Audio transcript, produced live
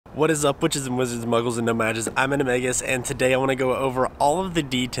What is up, witches and wizards, muggles and no mages? I'm Animagus, and today I want to go over all of the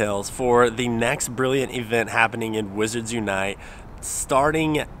details for the next brilliant event happening in Wizards Unite,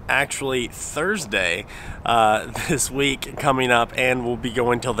 starting actually Thursday this week coming up, and we'll be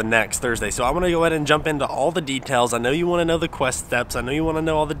going till the next Thursday. So I want to go ahead and jump into all the details. I know you want to know the quest steps. I know you want to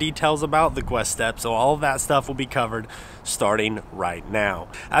know all the details about the quest steps. So all of that stuff will be covered starting right now.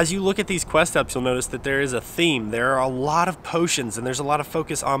 As you look at these quest steps, you'll notice that there is a theme. There are a lot of potions, and there's a lot of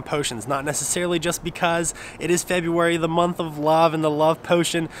focus on potions, not necessarily just because it is February, the month of love and the love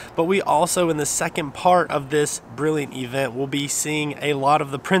potion, but we also, in the second part of this brilliant event, will be seeing a lot of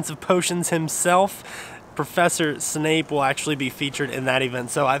the Prince of Potions himself. Professor Snape will actually be featured in that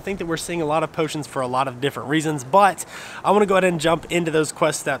event. So I think that we're seeing a lot of potions for a lot of different reasons, but I want to go ahead and jump into those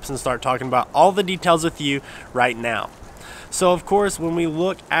quest steps and start talking about all the details with you right now. So of course, when we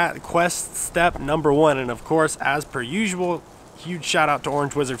look at quest step number 1, and of course, as per usual, huge shout out to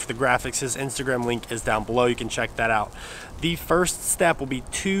Orange Wizard for the graphics. His Instagram link is down below. You can check that out. The first step will be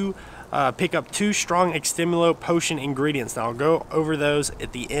pick up 2 strong extimulo potion ingredients. Now I'll go over those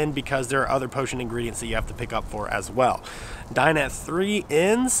at the end because there are other potion ingredients that you have to pick up for as well. Dine at 3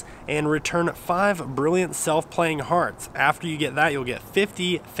 ends and return 5 brilliant self-playing hearts. After you get that, you'll get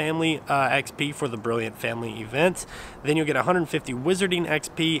 50 family XP for the brilliant family event. Then you'll get 150 wizarding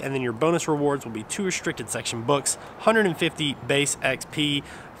XP, and then your bonus rewards will be 2 restricted section books, 150 base XP,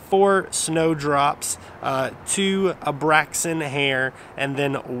 4 snowdrops, 2 Abraxan hair, and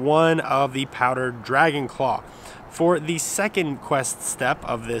then 1 of the powdered dragon claw. For the second quest step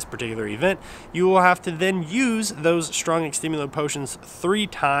of this particular event, you will have to then use those strong extimulo potions 3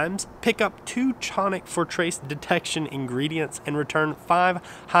 times, pick up 2 tonic for trace detection ingredients, and return 5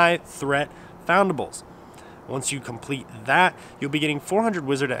 high threat foundables. Once you complete that, you'll be getting 400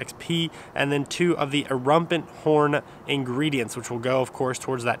 wizard XP and then 2 of the Erumpent Horn ingredients, which will go, of course,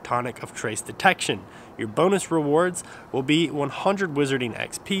 towards that tonic of trace detection. Your bonus rewards will be 100 wizarding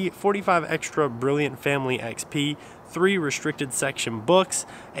XP, 45 extra brilliant family XP, 3 restricted section books,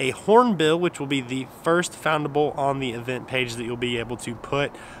 a hornbill, which will be the first foundable on the event page that you'll be able to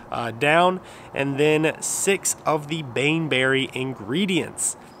put down, and then 6 of the Baneberry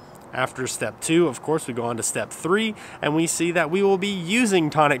ingredients. After step 2, of course, we go on to step 3, and we see that we will be using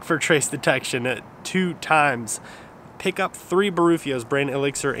tonic for trace detection 2 times. Pick up 3 Barufio's Brain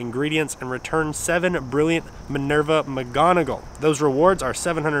Elixir ingredients and return 7 Brilliant Minerva McGonagall. Those rewards are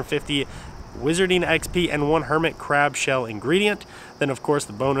 750 Wizarding XP and 1 Hermit Crab Shell ingredient. Then, of course,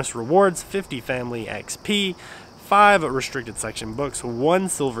 the bonus rewards, 50 Family XP, 5 Restricted Section books, 1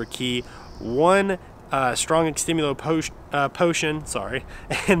 Silver Key, 1 strong extimulo potion,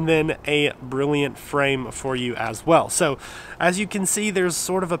 and then a brilliant frame for you as well. So as you can see, there's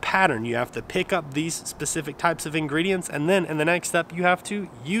sort of a pattern. You have to pick up these specific types of ingredients, and then in the next step you have to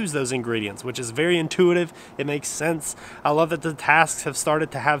use those ingredients, which is very intuitive. It makes sense. I love that the tasks have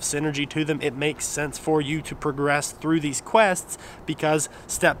started to have synergy to them. It makes sense for you to progress through these quests because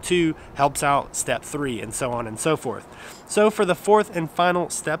step 2 helps out step 3, and so on and so forth. So for the 4th and final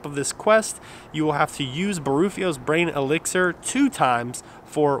step of this quest, you will have to use Barufio's Brain Elixir 2 times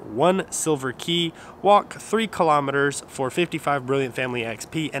for 1 silver key, walk 3 kilometers for 55 brilliant family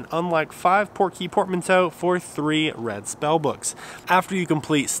XP, and unlock 5 Portkey portmanteau for 3 red spellbooks. After you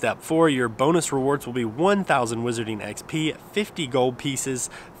complete step 4, your bonus rewards will be 1000 wizarding XP, 50 gold pieces,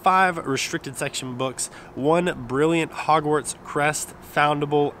 5 restricted section books, 1 brilliant Hogwarts crest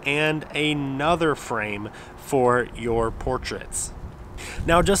foundable, and another frame for your portraits.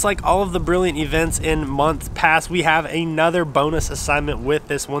 Now, just like all of the brilliant events in months past, we have another bonus assignment with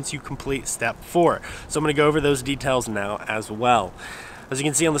this once you complete step 4. So I'm going to go over those details now as well. As you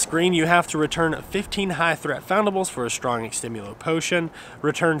can see on the screen, you have to return 15 high threat foundables for a strong extimulo potion,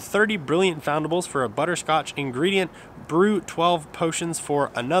 return 30 brilliant foundables for a butterscotch ingredient, brew 12 potions for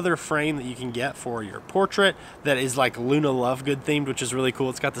another frame that you can get for your portrait that is like Luna Lovegood themed, which is really cool.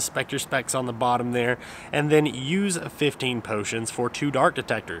 It's got the Spectre specs on the bottom there, and then use 15 potions for 2 dark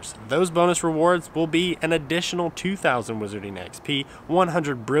detectors. Those bonus rewards will be an additional 2000 wizarding XP,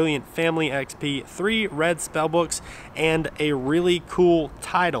 100 brilliant family XP, 3 red spellbooks, and a really cool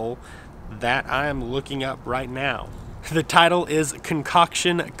title that I am looking up right now. The title is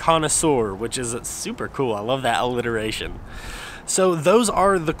Concoction Connoisseur, which is super cool. I love that alliteration. So those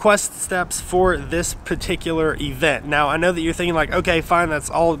are the quest steps for this particular event. Now, I know that you're thinking like, okay, fine, that's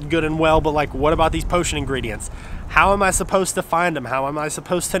all good and well, but like, what about these potion ingredients? How am I supposed to find them? How am I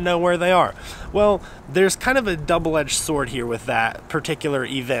supposed to know where they are? Well, there's kind of a double-edged sword here with that particular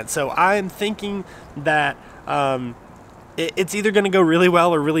event. So I'm thinking that it's either going to go really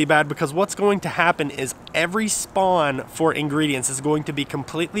well or really bad, because what's going to happen is every spawn for ingredients is going to be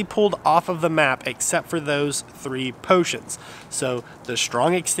completely pulled off of the map except for those 3 potions. So the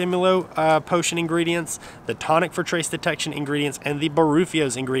strong Extimulo potion ingredients, the tonic for trace detection ingredients, and the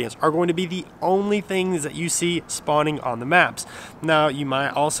Barufio's ingredients are going to be the only things that you see spawning on the maps. Now you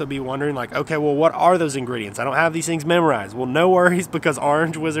might also be wondering, like, okay, well, what are those ingredients? I don't have these things memorized. Well, no worries, because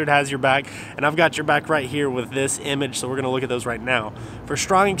Orange Wizard has your back, and I've got your back right here with this image, so we're going to look at those right now. For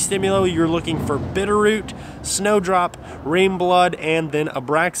strong Extimulo, you're looking for Bitterroot, Snowdrop, Rainblood, and then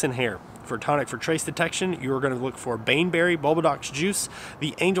Abraxan Hair. For tonic for trace detection, you're going to look for Baneberry, Bulbadoc's Juice,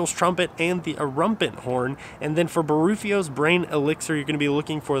 the Angel's Trumpet, and the Arumpent Horn. And then for Barufio's Brain Elixir, you're going to be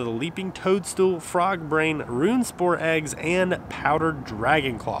looking for the Leaping Toadstool, Frog Brain, Rune Spore Eggs, and Powdered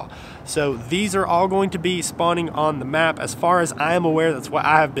Dragon Claw. So these are all going to be spawning on the map. As far as I am aware, that's what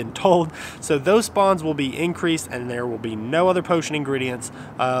I have been told. So those spawns will be increased, and there will be no other potion ingredients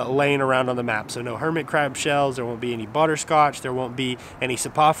laying around on the map. So no hermit crab shells, there won't be any butterscotch, there won't be any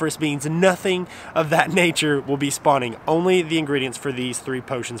sapophoris beans, nothing of that nature will be spawning. Only the ingredients for these 3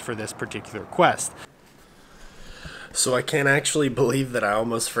 potions for this particular quest. So I can't actually believe that I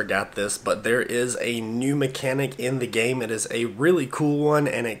almost forgot this, but there is a new mechanic in the game. It is a really cool one,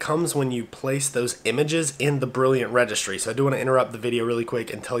 and it comes when you place those images in the Brilliant Registry. So I do want to interrupt the video really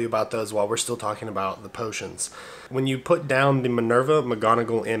quick and tell you about those while we're still talking about the potions. When you put down the Minerva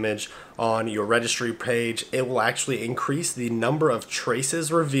McGonagall image on your registry page, it will actually increase the number of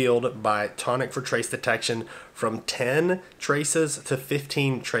traces revealed by tonic for trace detection from 10 traces to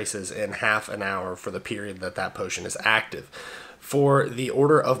 15 traces in half an hour for the period that that potion is active. For the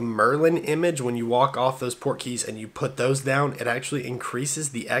Order of Merlin image, when you walk off those Portkeys and you put those down, it actually increases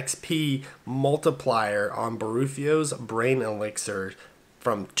the XP multiplier on Barufio's Brain Elixir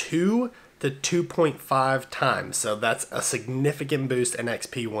from 2 to 2.5 times. So that's a significant boost in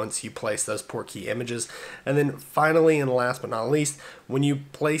XP once you place those Portkey images. And then finally, and last but not least, when you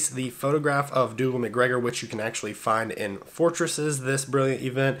place the photograph of Dougal McGregor, which you can actually find in Fortresses this brilliant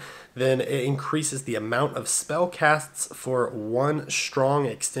event, then it increases the amount of spell casts for 1 strong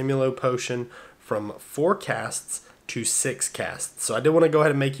Extimulo potion from 4 casts to 6 casts. So I did want to go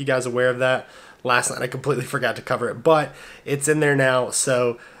ahead and make you guys aware of that. Last night I completely forgot to cover it, but it's in there now,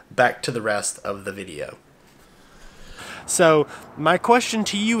 so back to the rest of the video. So my question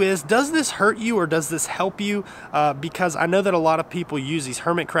to you is, does this hurt you or does this help you? Because I know that a lot of people use these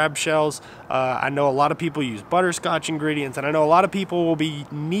hermit crab shells. I know a lot of people use butterscotch ingredients, and I know a lot of people will be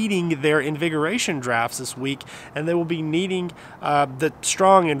needing their invigoration drafts this week, and they will be needing the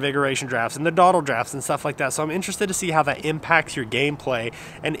strong invigoration drafts and the dawdle drafts and stuff like that. So I'm interested to see how that impacts your gameplay,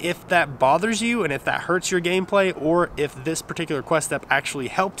 and if that bothers you and if that hurts your gameplay, or if this particular quest step actually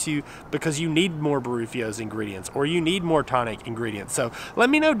helps you because you need more Barufio's ingredients or you need more tonic ingredients. So let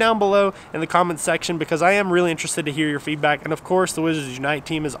me know down below in the comments section, because I am really interested to hear your feedback. And of course, the Wizards Unite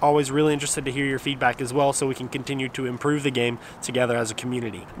team is always really interested to hear your feedback as well, so we can continue to improve the game together as a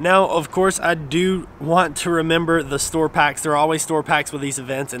community. Now, of course, I do want to remember the store packs. There are always store packs with these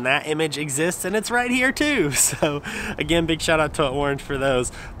events, and that image exists, and it's right here too. So again, big shout out to Orange for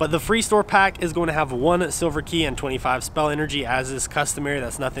those. But the free store pack is going to have 1 silver key and 25 spell energy, as is customary.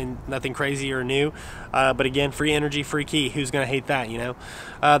 That's nothing crazy or new. But again, free energy, free key. Who's gonna hate that, you know?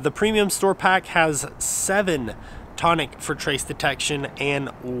 The premium store pack has 7 tonic for trace detection and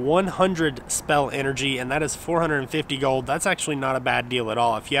 100 spell energy, and that is 450 gold. That's actually not a bad deal at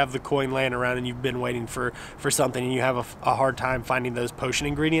all. If you have the coin laying around and you've been waiting for something and you have a hard time finding those potion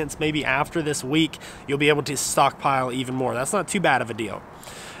ingredients, maybe after this week you'll be able to stockpile even more. That's not too bad of a deal.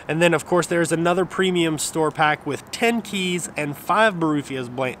 And then, of course, there's another premium store pack with 10 keys and 5 Barufio's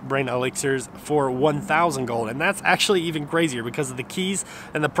Brain Elixirs for 1,000 gold. And that's actually even crazier because of the keys,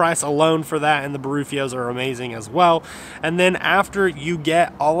 and the price alone for that and the Barufios are amazing as well. And then after you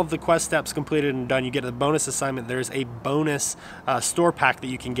get all of the quest steps completed and done, you get a bonus assignment. There's a bonus store pack that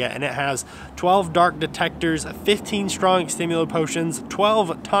you can get, and it has 12 dark detectors, 15 strong Extimulo potions,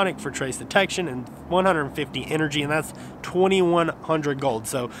 12 tonic for trace detection, and 150 energy, and that's 2,100 gold.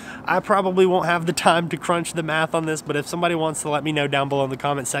 So I probably won't have the time to crunch the math on this, but if somebody wants to let me know down below in the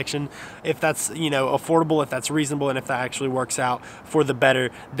comment section if that's, you know, affordable, if that's reasonable, and if that actually works out for the better,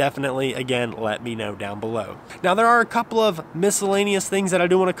 definitely, again, let me know down below. Now, there are a couple of miscellaneous things that I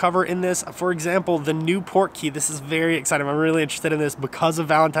do want to cover in this. For example, the new Portkey. This is very exciting. I'm really interested in this because of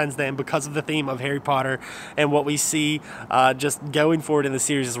Valentine's Day and because of the theme of Harry Potter, and what we see just going forward in the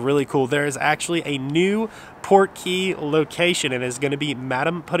series is really cool. There is actually a new Portkey location, and it's going to be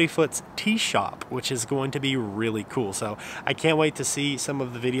Madame Puttyfoot's tea shop, which is going to be really cool. So I can't wait to see some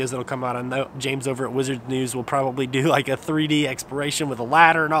of the videos that'll come out. I know James over at Wizards News will probably do like a 3D exploration with a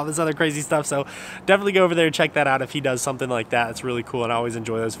ladder and all this other crazy stuff, so definitely go over there and check that out if he does something like that. It's really cool, and I always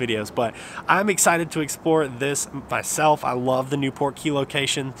enjoy those videos. But I'm excited to explore this myself. I love the new Portkey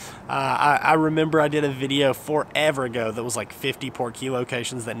location. I remember I did a video forever ago that was like 50 Portkey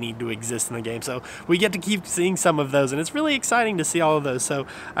locations that need to exist in the game, so we get to keep seeing some of those, and it's really exciting to see all of those. So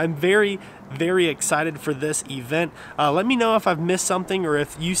I'm very excited for this event. Let me know if I've missed something or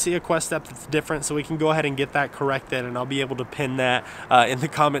if you see a quest step that's different, so we can go ahead and get that corrected, and I'll be able to pin that in the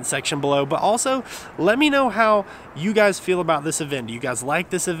comment section below. But also let me know how you guys feel about this event. Do you guys like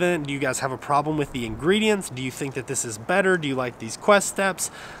this event? Do you guys have a problem with the ingredients? Do you think that this is better? Do you like these quest steps?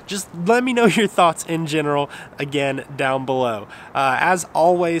 Just let me know your thoughts in general again down below. As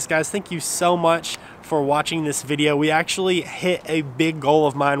always, guys, thank you so much for watching this video. We actually hit a big goal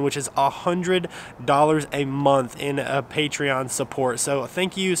of mine, which is $100 a month in Patreon support. So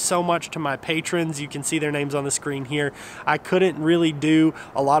thank you so much to my patrons. You can see their names on the screen here. I couldn't really do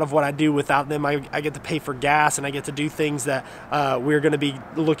a lot of what I do without them. I get to pay for gas, and I get to do things that we're going to be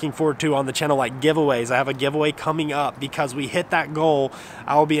looking forward to on the channel, like giveaways. I have a giveaway coming up because we hit that goal.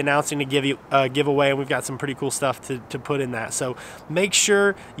 I will be announcing a giveaway, and we've got some pretty cool stuff to put in that. So make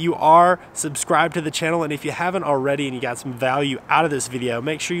sure you are subscribed to the channel, and if you haven't already and you got some value out of this video,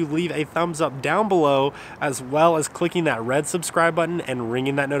 make sure you leave a thumbs up down below, as well as clicking that red subscribe button and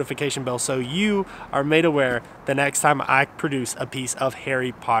ringing that notification bell so you are made aware the next time I produce a piece of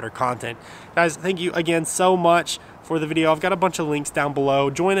Harry Potter content. Guys, thank you again so much for the video. I've got a bunch of links down below.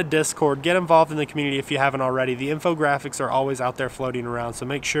 Join a Discord, get involved in the community if you haven't already. The infographics are always out there floating around, so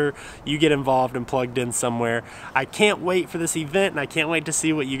make sure you get involved and plugged in somewhere. I can't wait for this event, and I can't wait to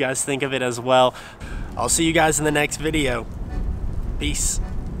see what you guys think of it as well. I'll see you guys in the next video. Peace.